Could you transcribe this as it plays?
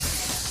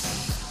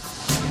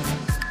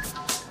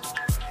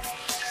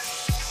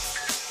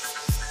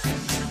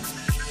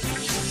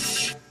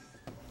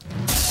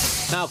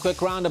Now, a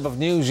quick roundup of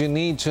news you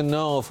need to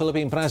know.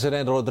 Philippine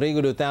President Rodrigo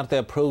Duterte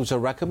approves a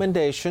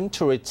recommendation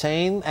to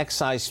retain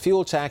excise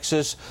fuel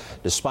taxes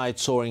despite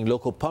soaring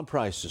local pump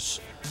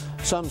prices.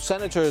 Some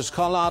senators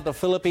call out the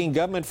Philippine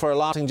government for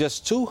allotting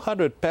just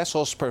 200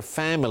 pesos per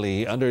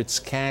family under its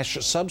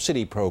cash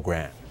subsidy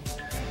program.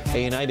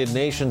 A United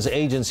Nations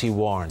agency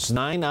warns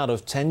 9 out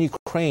of 10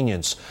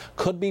 Ukrainians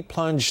could be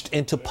plunged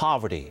into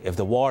poverty if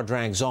the war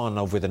drags on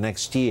over the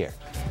next year.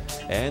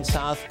 And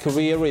South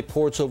Korea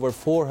reports over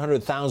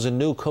 400,000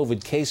 new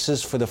COVID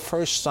cases for the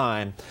first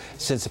time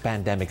since the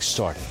pandemic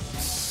started.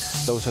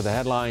 Those are the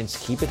headlines.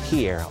 Keep it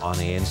here on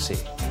ANC.